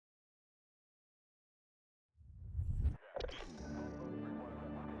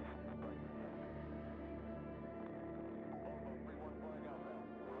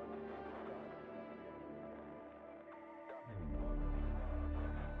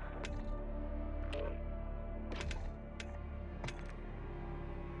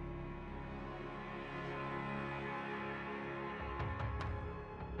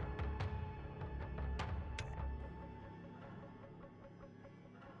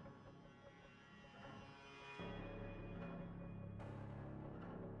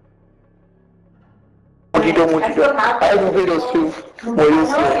don't want you to. I have videos too. What is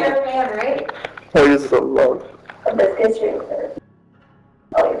it? What is the love? Of this history.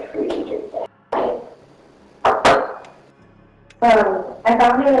 Oh, you're free. I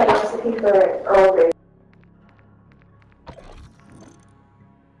found a recipe for Earl Grey.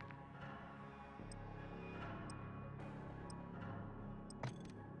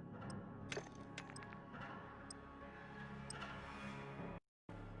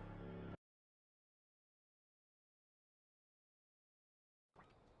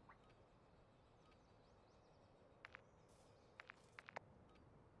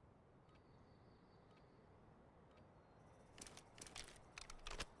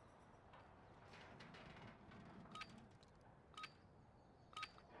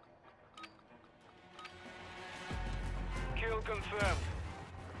 Kill confirmed.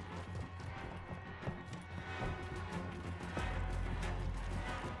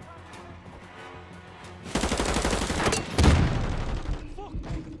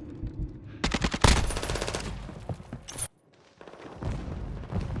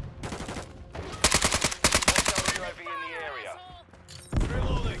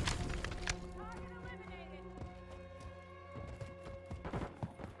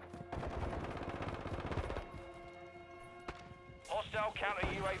 Hostile counter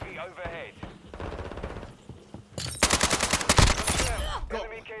UAV overhead. Confirmed.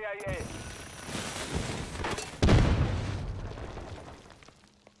 Enemy KAS.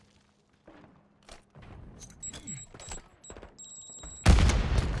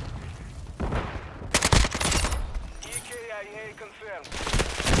 EKIA confirmed.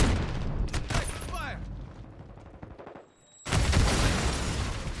 Fire!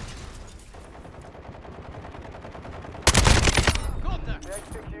 Deck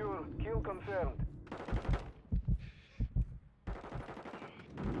secure. Kill confirmed.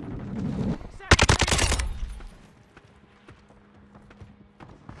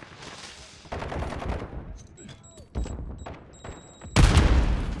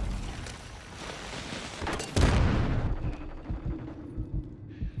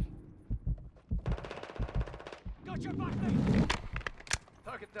 Got your back, mate.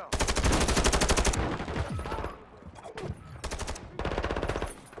 Target down.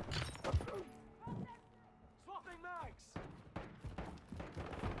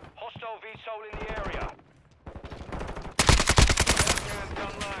 Hostile VTOL in the area. Gas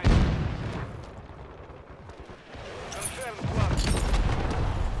online. Confirmed one.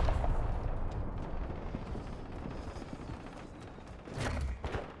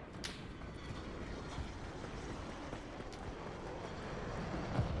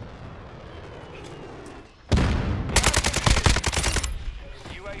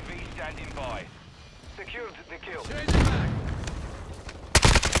 UAV standing by. Secured the kill.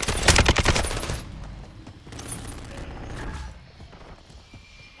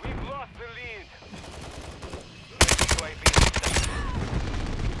 We've lost the lead. UAV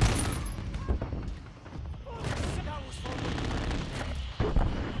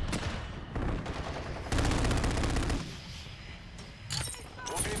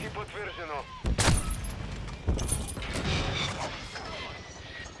Убеги подтверждено.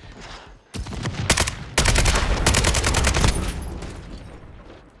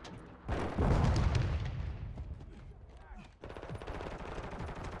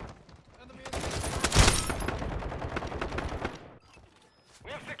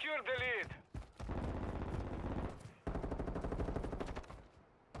 Secure the lead.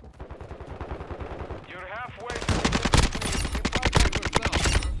 You're halfway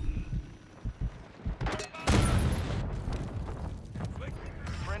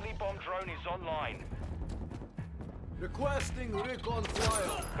Friendly bomb drone is online. Requesting recon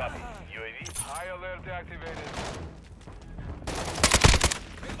flyover. Copy. UAV. High alert activated.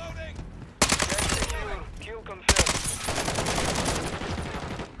 Reloading. Deck secure. Kill confirmed.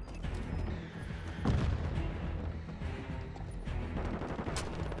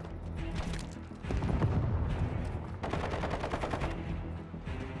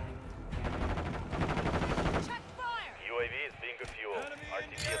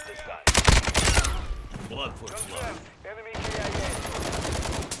 RTV at this time. Blood for blood. Enemy KIA.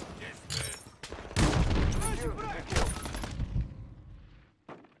 Secure the kill.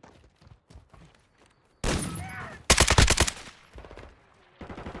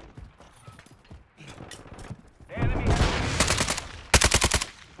 Enemy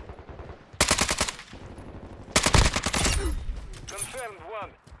confirmed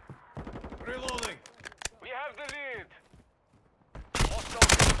one. Reloading. We have the lead.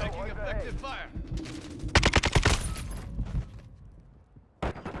 Taking effective fire.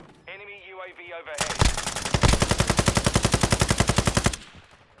 Enemy UAV overhead.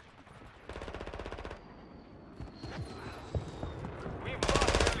 We've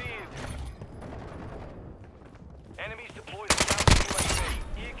lost the lead. Enemies deployed counter UAV.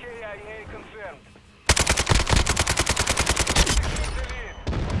 EKIA confirmed. Secure the lead.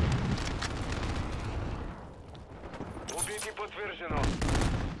 Убейте подтверждено.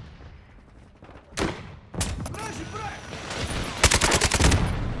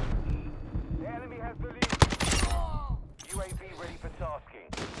 The enemy has the lead. UAV ready for tasking.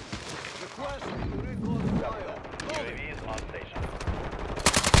 Request recon flyover. UAV is on station.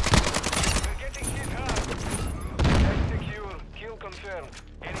 We're getting hit hard. That's secure. Kill confirmed.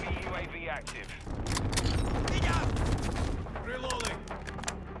 Enemy UAV active. Reloading.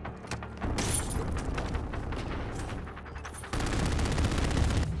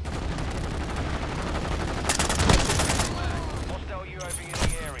 Hostile UAV in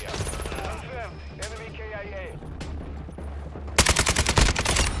the area. Confirmed. Enemy KIA.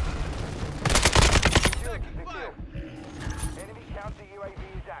 Taking fire. Enemy counter UAV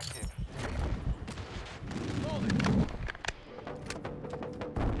is active. Loading.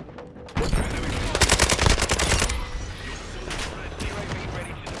 UAV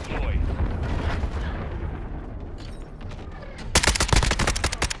ready to deploy.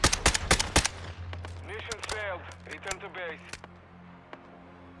 Mission failed. Return to base.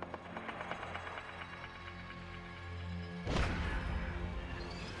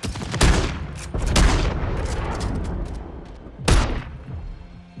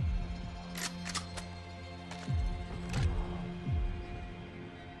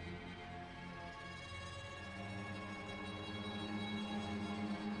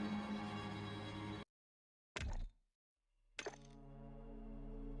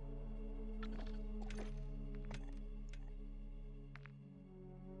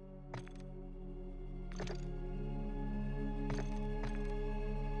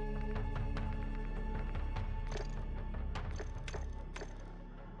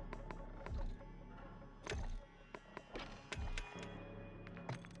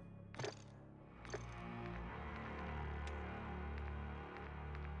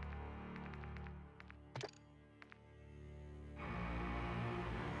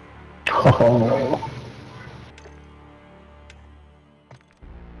 Oh.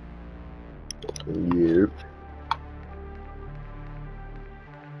 Yep.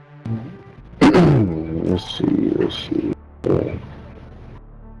 Let's see.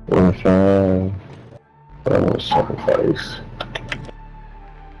 One find. I want sacrifice.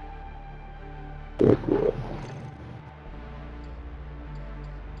 Good.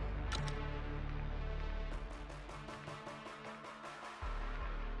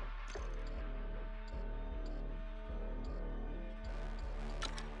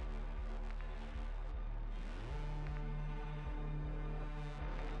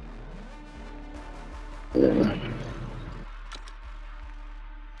 Yeah.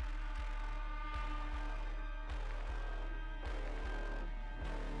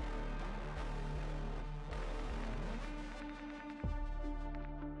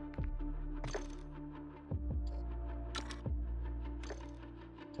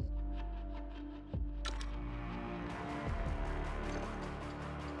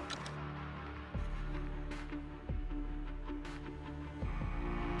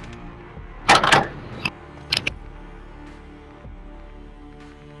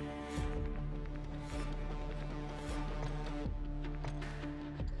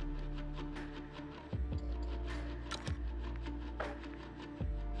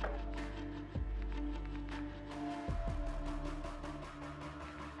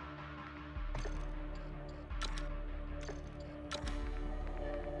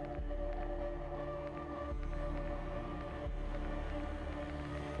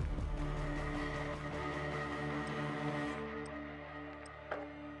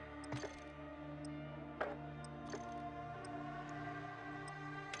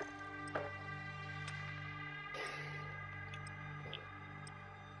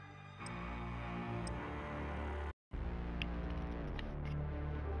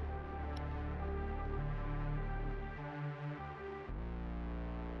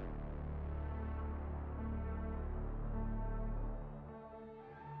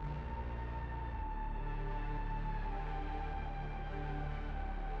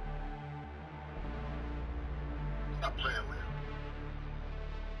 Stop playing with him.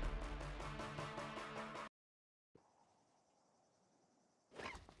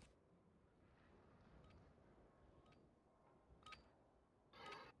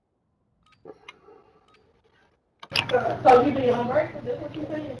 So you been on break? Is that what you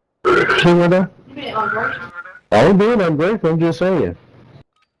saying? See what that? You been on break? I ain't being ungrateful, I'm just saying.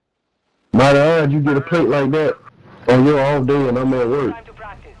 Might have heard you get a plate like that. Oh, you're off day and I'm at work. Time to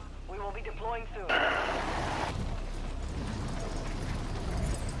practice. We will be deploying soon.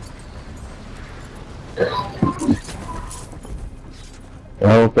 I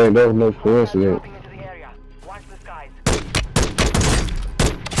don't think that was no coincidence. Dropping into the area. Watch the skies.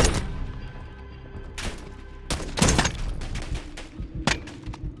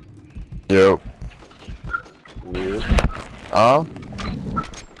 Yep.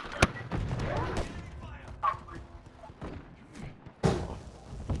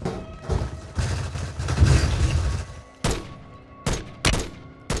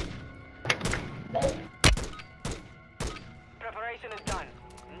 Preparation is done.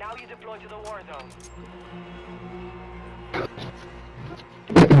 Now you deploy to the war zone.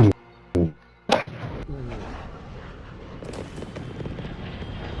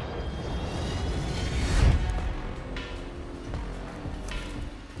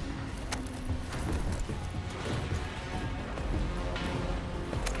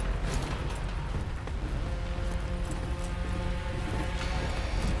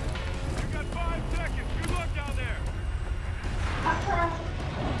 You got 5 seconds. Good luck down there.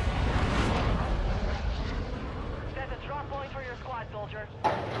 Set a drop point for your squad, soldier.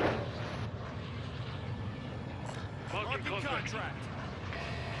 Marking contract.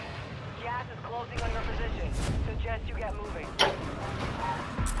 Gas is closing on your position. Suggest you get moving.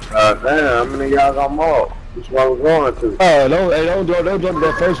 Damn, how many y'all got more? Which one we going to? Oh, don't drop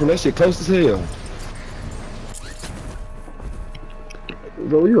that first one. That shit close as hell.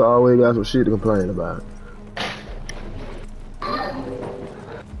 Bro, you always got some shit to complain about.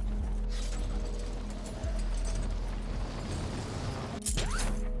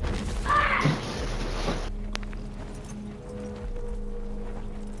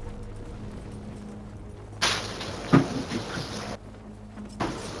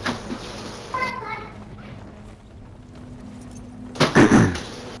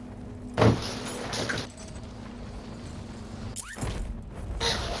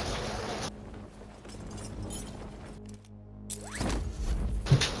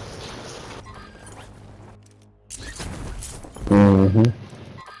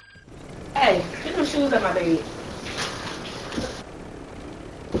 Hey, get them shoes at my bed.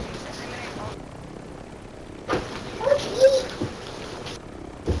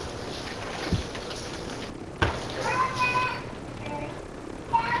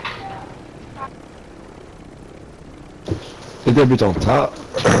 Get that bitch on top.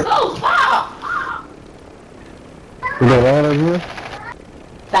 Oh, stop! You got line over here?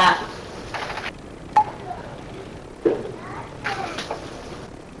 Stop.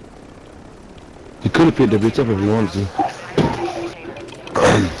 You could have picked that bitch up if you wanted to.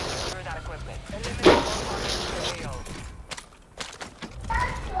 Secure that equipment. Eliminate all targets in the AO.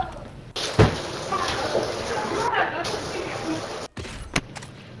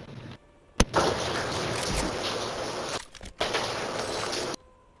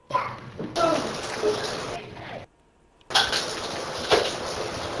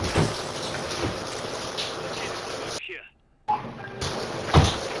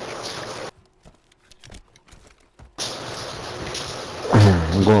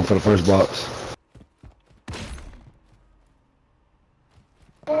 I'm going for the first box.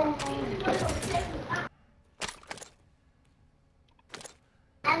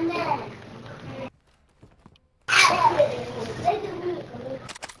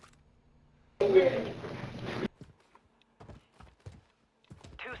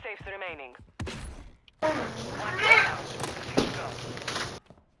 Two safes remaining.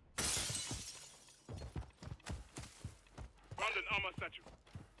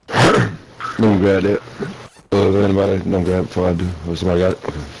 Let me grab that. Anybody? Don't grab it before I do. Or somebody got it?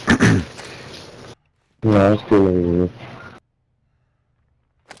 Okay. Nah, it's still over here.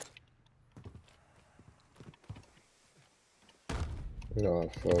 Oh,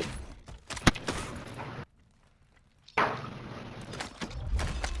 fuck.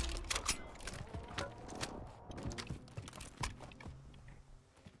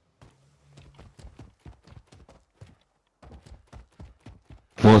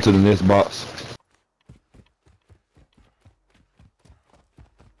 Going to the next box.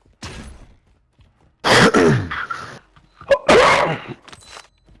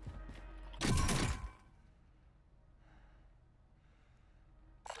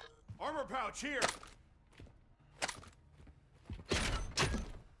 Armor pouch here.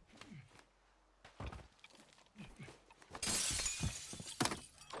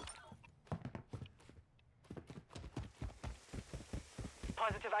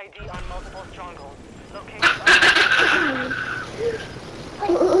 Positive ID on multiple strongholds. Location.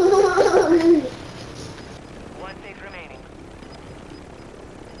 One safe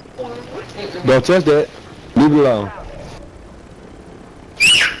Don't touch that. Leave it alone.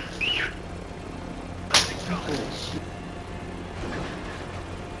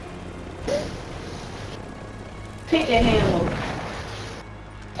 Pick that hand up.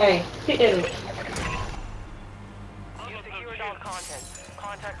 Hey, pick that up. You've secured all content.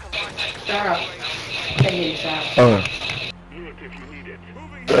 Contact confirmed. Shut up. Take it inside.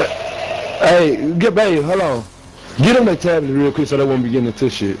 Hey, get babe, hold on. Get them their tablets real quick so they won't be getting into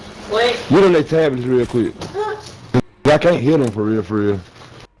shit. What? Get them their tablets real quick. I can't hit them for real, for real.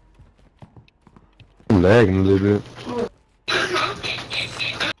 I'm lagging a little bit.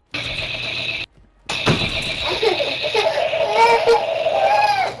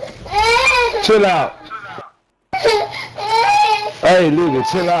 Chill out. Hey, look,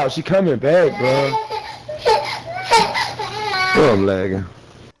 chill out. She coming back, bro. Oh, I'm lagging.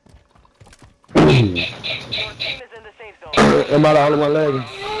 Your team is in the safe zone. Am I the only one lagging?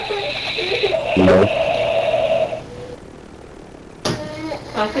 No.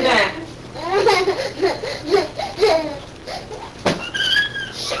 Oh, sit down.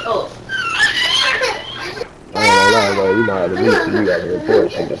 Shut up. I ain't gonna lie, bro. You know how to meet, so you gotta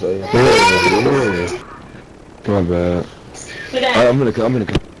report shit to say. My bad. Sit down. I'm gonna.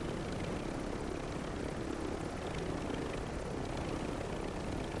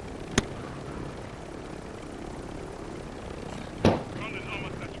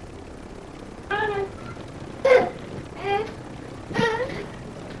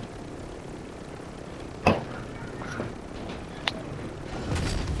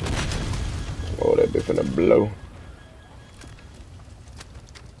 Oh, that bitch finna blow.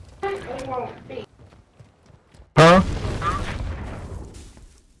 Huh?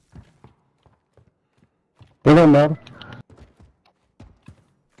 It don't matter.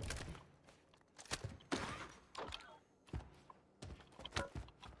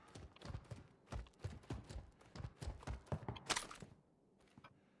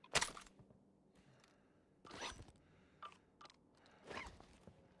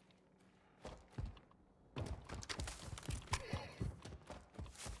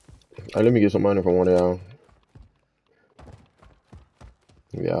 Alright, let me get some money from one of y'all.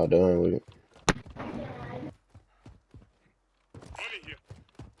 Y'all done with it.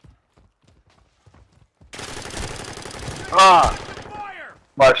 Ah, Fire!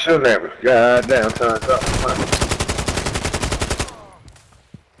 my shooting at me. God damn, turns up.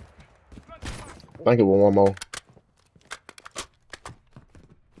 I think it was one more.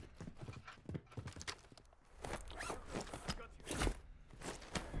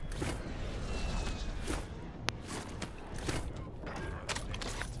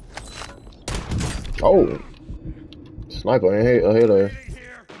 Oh, sniper ain't ahead of her.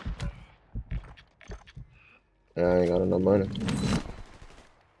 Yeah, I ain't got enough money.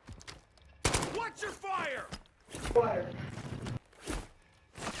 Watch your fire! Put him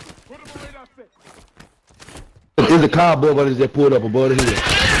right up there. It's a cowboy, but it's just pulled up above the hill.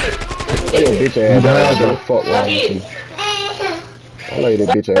 Hey, your bitch ass. I don't fuck wrong with you. I like that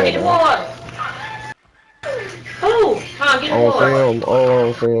bitch Get ass. the Man. water. Oh, huh, get the On water. film. Oh,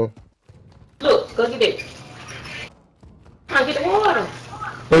 on film. Look, go get it. Huh, get the water.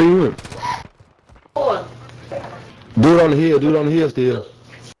 Where you at? Water. Do it on the hill. Do it on the hill still.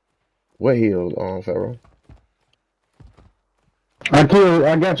 What hill on Pharaoh? I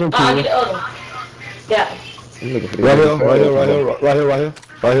got your Get the other one. Yeah. I'm looking for the Right here, Pharaoh. right here, right here, right here, right here,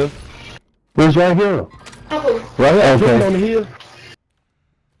 right here. Where's right here? Oh, Right here. Okay. On the hill.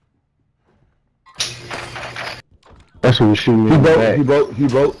 That's what we're shooting. He broke. He broke. He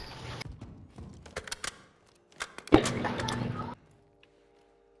broke.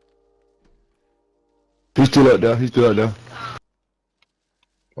 He's still up there. He's still up there.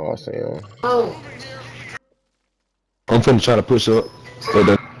 Oh, I see him. oh. I'm finna try to push up. Stay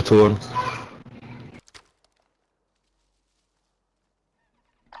there toward him.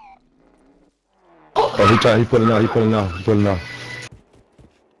 Oh, he pulling out. He pulling out. He pulling out.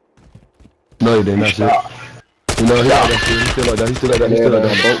 No, he didn't. That's it. You know, he's still like that. He's still like that. He's still like I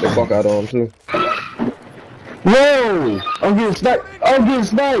that. broke the fuck out of him too. Whoa! I'm getting sniped. I'm getting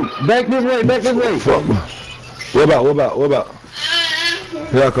sniped. Back this way. Back this way. Fuck. What about? What about? What about?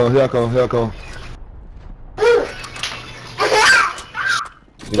 Here I come. Here I come. Here I come.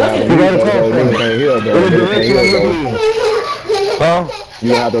 You gotta mute, bro. Niggas can't hear, bro. Niggas can't hear, bro. Huh?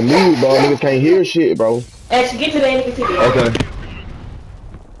 You have to mute, bro. Niggas can't hear shit, bro. Actually, get to the end of the video. Okay.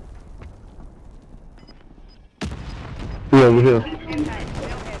 Yeah, over here.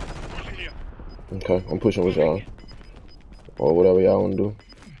 Okay, I'm pushing with y'all. Or whatever y'all wanna do.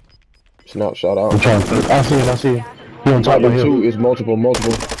 Snapshot out. I'm trying to. I see it. I see it. You on top of Top the hill. two is multiple.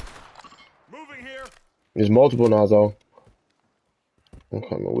 There's multiple Nazo. I'm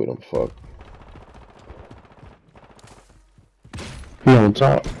coming with him. Fuck. He on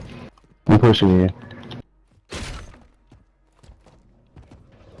top. I'm pushing in.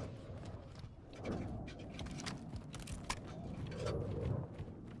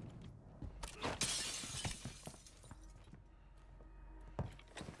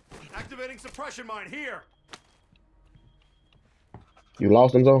 Activating suppression mine here. You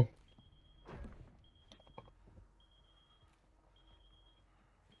lost him, though?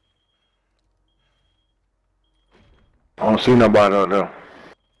 I don't see nobody out there.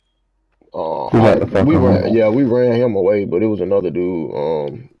 We ran him away, but it was another dude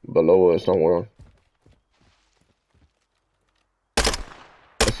below us somewhere.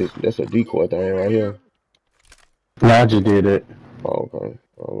 That's a decoy thing right here. I just did it. Oh, okay.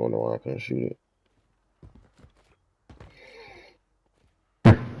 I don't know why I couldn't shoot it.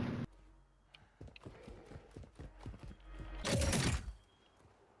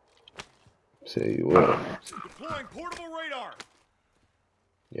 Tell you what. Deploying portable radar.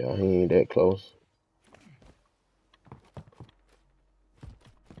 Yeah, he ain't that close.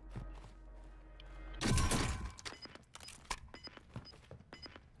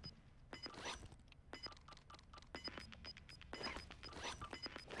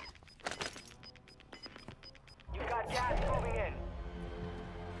 You got gas moving in.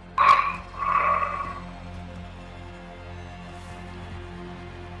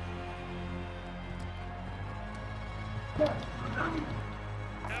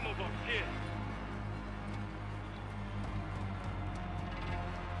 Ammo box here.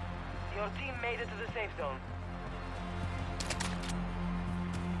 Your team made it to the safe zone.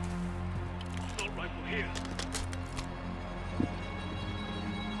 Assault rifle here.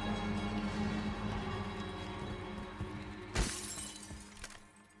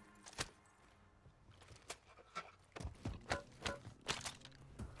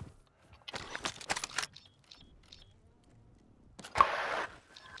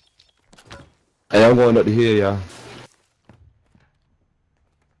 Hey, I'm going up the hill, y'all.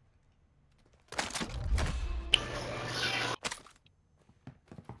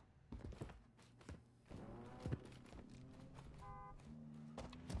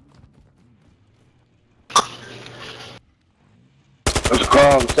 There's a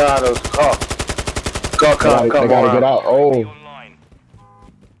car on the side of the car. They gotta get out. Oh. Online.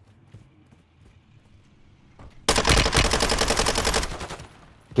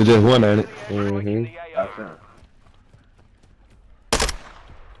 There's just one, ain't it? Mm-hmm. The AO.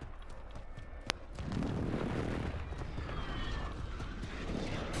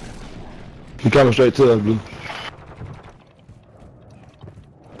 He coming straight to us, Blue.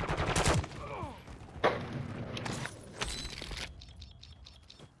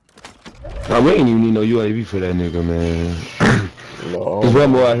 Nah, we ain't even need no UAV for that nigga, man. No. There's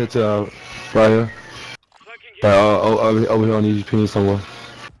one more out here to right here. Over here on these pins somewhere.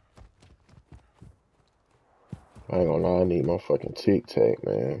 I ain't gonna lie, I need my fucking Tic Tac,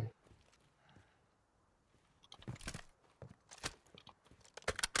 man.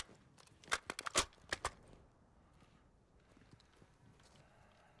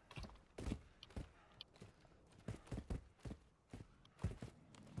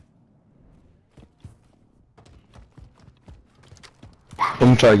 I'm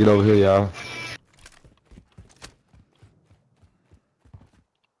gonna try to get over here, y'all.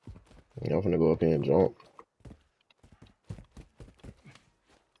 Yeah, I'm finna go up here and jump.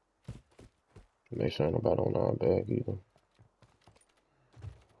 Make sure ain't nobody on our back either.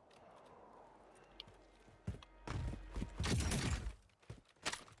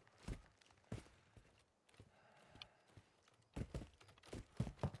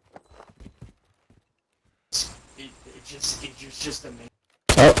 It's just amazing.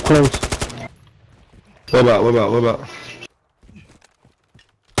 Oh, close. What about?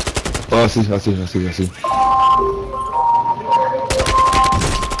 Oh, I see.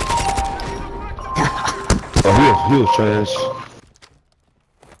 Oh, he was trash.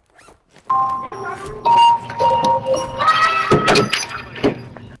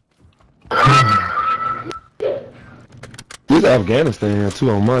 This Afghanistan too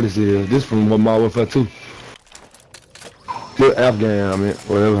on money here. This from Modern Warfare 2. This Afghan, I mean,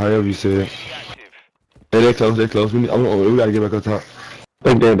 whatever, however you say it. Hey, they close. We gotta get back up top. I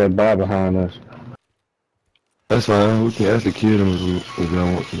think they're that bar behind us. That's fine. We can actually kill them if we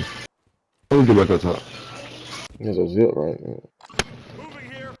don't want to. Let me get back up top. There's a zip right there. Moving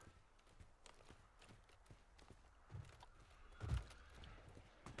here.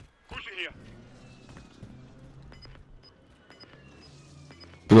 Pushing here.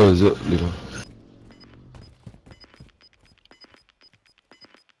 We got a zip, leader.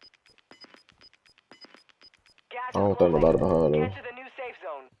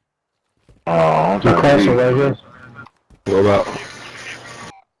 The castle right here. What about? Enemy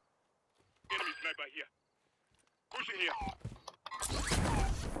sniper here. Pushing here.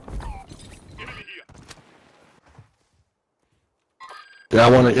 Enemy here.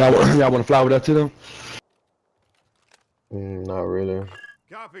 Y'all wanna fly with that to them? Not really.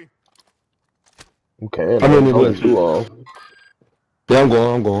 Copy. Okay. How many was too long? Yeah, I'm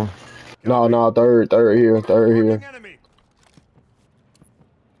going. No, third here. Enemy.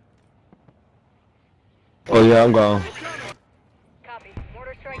 Oh yeah, I'm gone. Copy.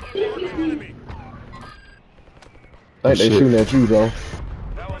 Mortar strike inbound. Enemy. I think they Shit. shooting at you, bro.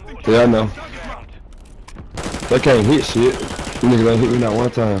 Yeah, I know. They can't hit shit. You niggas ain't hit me not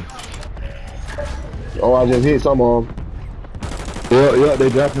one time. Oh, I just hit some of them. Yeah, they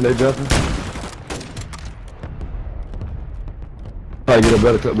jumping. Probably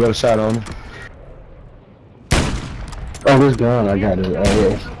get a better shot on them. Oh, this gun, I got it.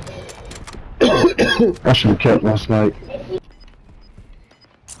 I should have kept my snipe.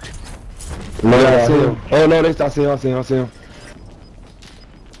 No, I see him. Oh no, I see him.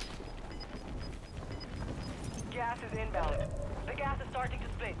 Gas is inbound. The gas is starting to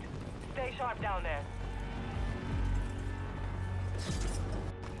split. Stay sharp down there.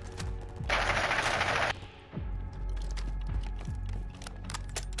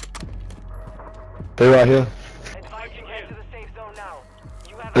 They right here. Advise you head to the safe zone now.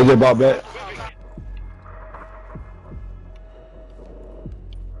 You have They just bought back.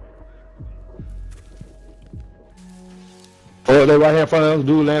 Oh, they right here in front of us.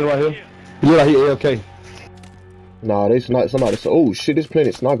 Dude landed right here. He look like he AFK. Nah, they sniped somebody. Oh shit, there's plenty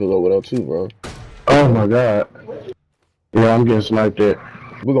of snipers over there too, bro. Oh my god. Yeah, I'm getting sniped at.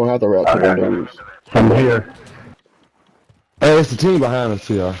 We're gonna have to wrap them dudes. I'm here. Hey, it's the team behind us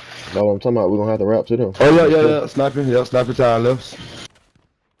here. That's what I'm talking about. We're gonna have to wrap to them. Oh yeah. Sniping. Yeah, sniping to our left.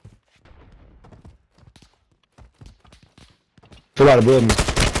 Somebody above me.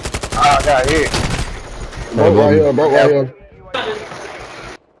 I got hit. Broke right here.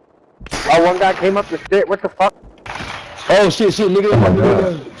 Oh, one guy came up the stairs. What the fuck? Oh shit, nigga.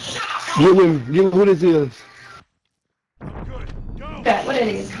 Get with me who this is. What it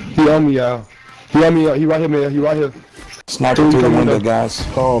is? He on me, y'all. He right here, man. He right here. Sniper through the window, guys.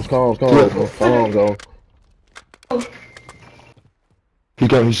 Calm, go.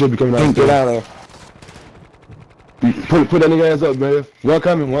 He should be coming out. Get out of there. Put that nigga ass up, man. One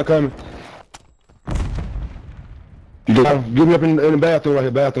coming. Get me up in the bathroom right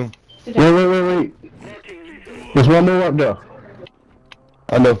here, bathroom. Wait. There's one more up there.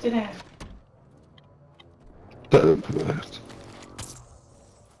 I know. Sit down. Good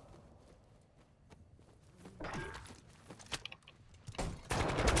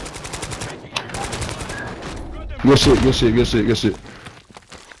shit.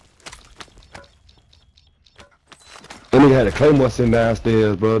 That nigga had a claymore sitting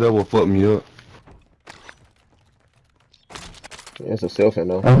downstairs, bro. That would fuck me up. Yeah, it's a selfie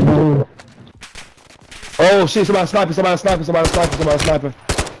though. Oh shit, somebody sniping.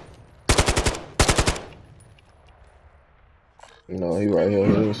 No, he right here.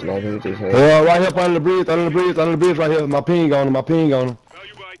 He ain't sniping. He just had. Right here up under the bridge right here. My ping on him.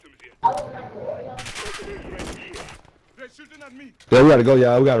 Valuable items here. They're shooting at me. Yeah, we gotta go,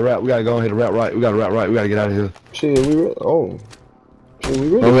 y'all. We gotta wrap. We gotta go ahead and wrap right. We gotta wrap right. We gotta get out of here. Shit, we really.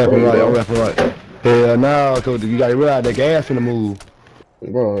 I'm rapping right. Hell nah, cause you gotta realize that gas finna move.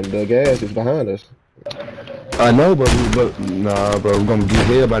 Bro, the gas is behind us. I know, but nah, bro. We're gonna get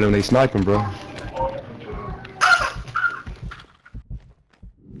hit by them when they sniping, bro.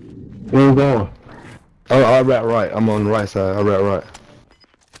 Where you going? Oh, I wrap right. I'm on the right side. I wrap right.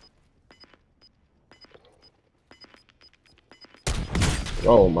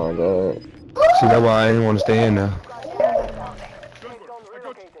 Oh my god. See, that's why I didn't want to stay in there.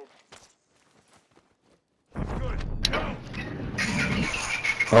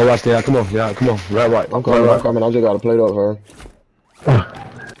 Oh, watch that. Come on, yeah, come on. Right. I'm coming. I just gotta plate up, her.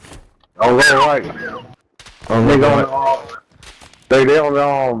 Oh, right. They going they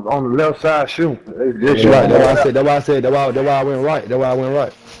on the left side shooting. That's right. That's why I said. That's why I went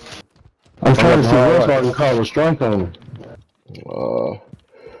right. I'm trying to see what's all the call a strike on him.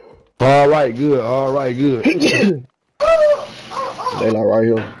 All right, good. They like right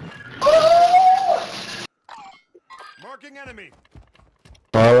here. Marking enemy.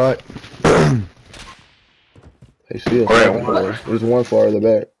 All right. They still sniping. There's one farther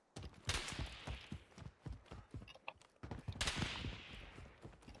back.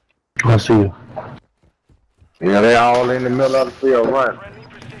 I see you. Yeah, they all in the middle of the field running. Friendly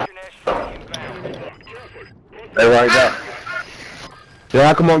precision airstrike inbound. They right there.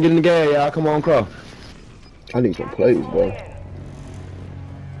 Yeah, come on, get in the game. Yeah, come on, cross. I need some plays, bro.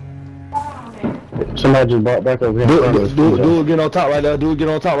 Somebody just bought back over here. Do it, get on top right there. Do it, get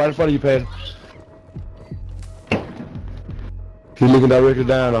on top right in front of you, Patty. He's looking directly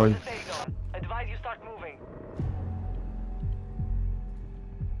down on you. Advise you start moving.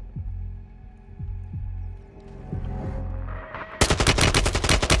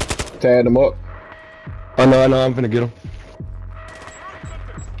 Tag him up. I know, I'm finna get him.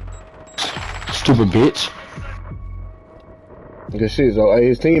 Stupid bitch. Good shit, so hey,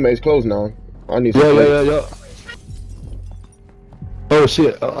 his teammates close now. I need some plays. Yeah. Oh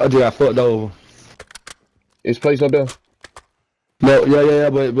shit, I just got fucked over. His place up there? No, yeah,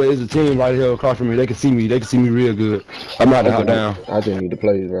 but it's a team right here across from me. They can see me real good. I'm about to hop down. I just need the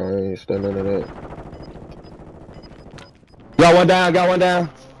plays, bro. I ain't studying none of that. Got one down.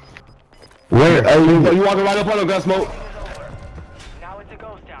 Where? Hey, you walking right up on him, gun smoke. Now it's a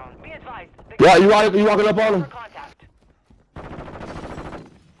ghost town. Be advised. Yeah, you walking up on him. Contact.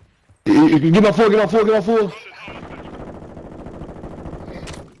 Get on full.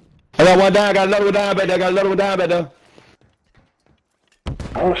 I got one down, I got another one down back there,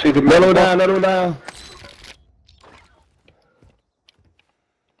 I don't see the Another one down.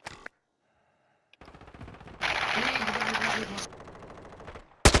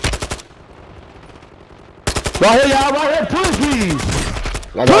 Right here, y'all, right here, push please!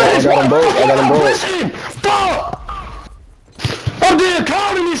 I got them both. Push him! Fuck! I'm there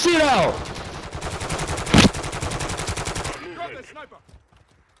calling this shit out! Drop that sniper.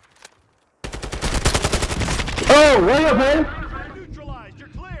 Oh, right up, man! Neutralized. You're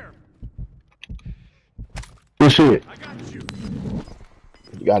clear. Good shit. I got you.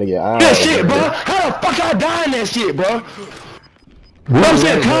 You gotta get eyes. That shit, bro! How the fuck I die in that shit, bro? I'm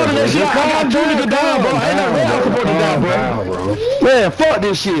saying, calling that shit. I got two niggas down, bro. Ain't no way I'm supposed to die, bro. Man, fuck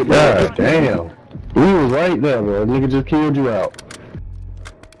this shit, bro. God damn. We was right there, bro. Nigga just killed you out.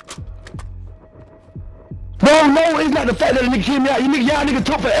 No, it's not the fact that the nigga killed me out. Y'all niggas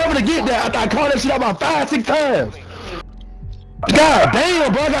took forever to get there after I called that shit out about 5-6 times. God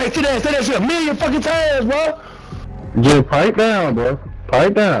damn, bro. I gotta sit there and say that shit a million fucking times, bro. Just pipe down, bro.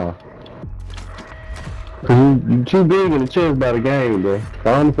 Pipe down. Cause you too big in the chest by the game, bro.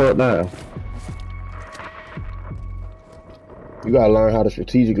 Calm the fuck down. You gotta learn how to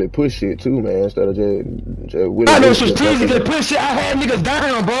strategically push shit too, man, instead of just with I know strategically push shit. I had niggas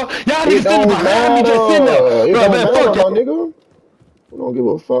down, bro. Y'all niggas sitting behind me just sitting there. It Bro, don't man, matter, fuck my that. nigga. We don't give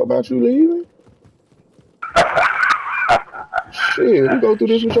a fuck about you leaving. Shit, we go through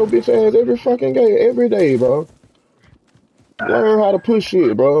this with your bitch ass every fucking day, every day, bro. Learn how to push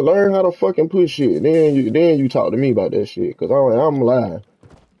shit, bro. Learn how to fucking push shit. Then you talk to me about that shit, cause I'm lying.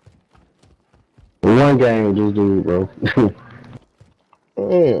 One game just do it, bro.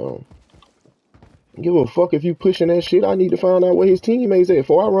 Damn. Give a fuck if you pushing that shit. I need to find out where his teammates at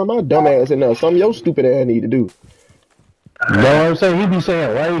before I run my dumb ass in there. Something your stupid ass need to do. You know what I'm saying? He be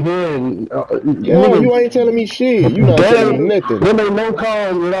saying right here and Yo, you ain't telling me shit. You not telling me nothing. There ain't no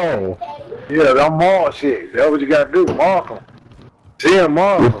calls at all. Yeah, them mark shit. That's what you gotta do. Mark them. See him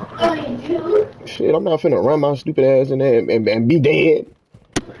mark them. Shit, I'm not finna run my stupid ass in there and be dead.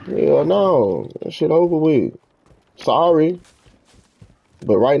 Yeah, no. That shit over with. Sorry.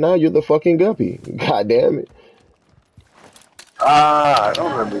 But right now, you're the fucking guppy. God damn it. Ah,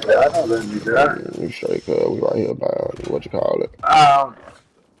 don't let me die. Don't let me die. You straight, cuz. We right here by, what you call it. I'm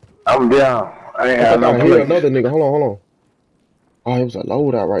down. I ain't I had no think I hear place. another nigga. Hold on. Oh, it was a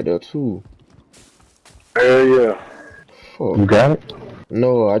loadout right there, too. Hell yeah. Fuck. You got it?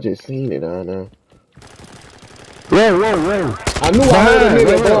 No, I just seen it down there. Whoa. I knew I heard a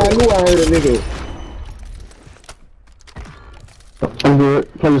nigga, bro. I knew I heard a nigga. I'm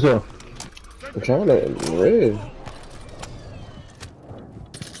good. Play yourself. I'm trying to red.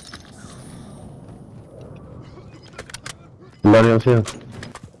 Somebody else here.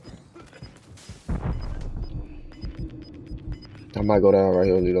 I might go down right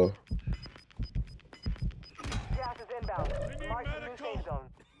here, Lito. Gas is inbound. Mark the new safe zone.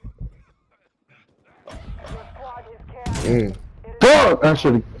 Your squad is carrying. Fuck! I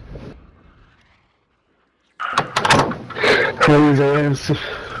should've. Crazy ass.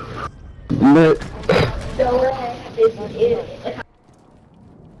 Lit. I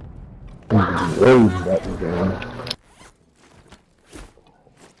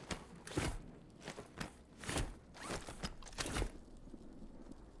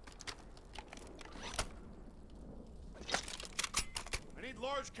need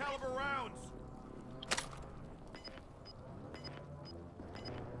large caliber rounds.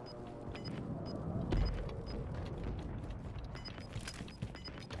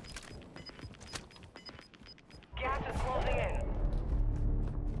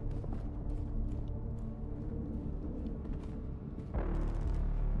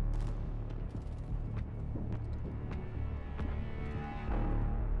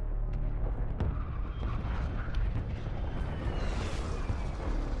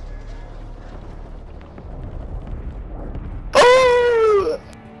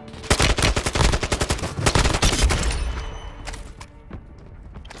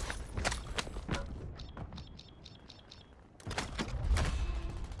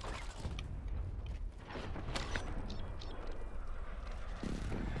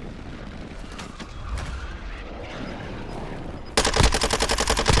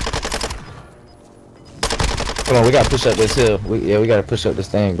 Come on, we gotta push up this hill. We gotta push up this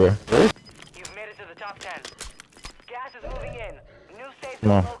thing, bro. You've made it to the top 10. Gas is moving in. New safe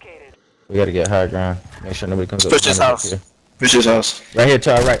Come on. zone located. We gotta get high ground. Make sure nobody comes up. Push this behind us house. here. Push this house. Right here,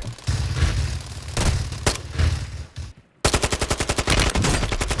 to our right.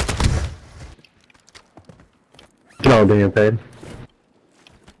 Get on, damn paid.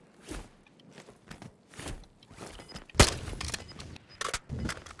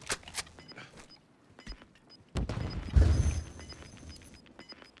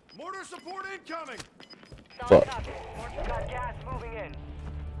 Mortar support incoming. Fuck. Mortar's got gas moving in.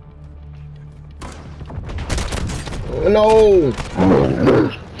 No!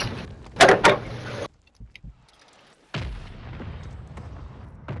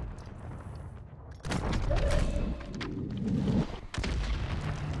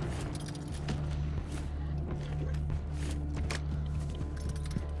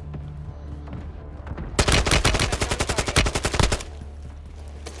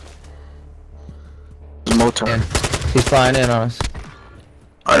 Motor. And he's flying in on us.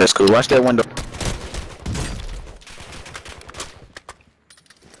 Alright, that's cool. Watch that window.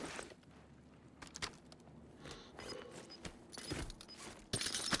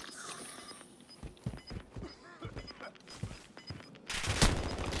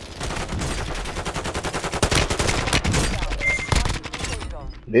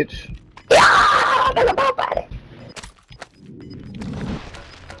 Bitch. Gas is moving.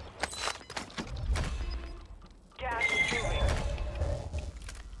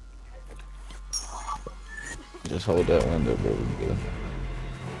 Just hold that window, bro. We good.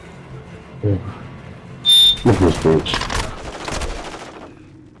 Look at this bitch.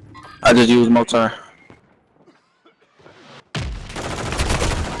 I just used motor.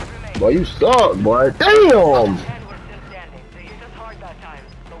 Boy, you suck, boy. Damn! And we're still standing. They hit us hard that time,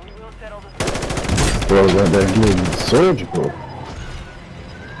 but we will settle this. Bro, that getting surgical.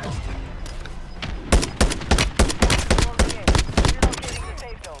 Closing in. Relocating the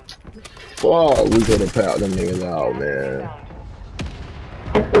safe zone. Fuck, we could have popped them niggas out, man.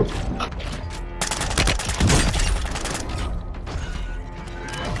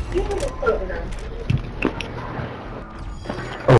 Inbound.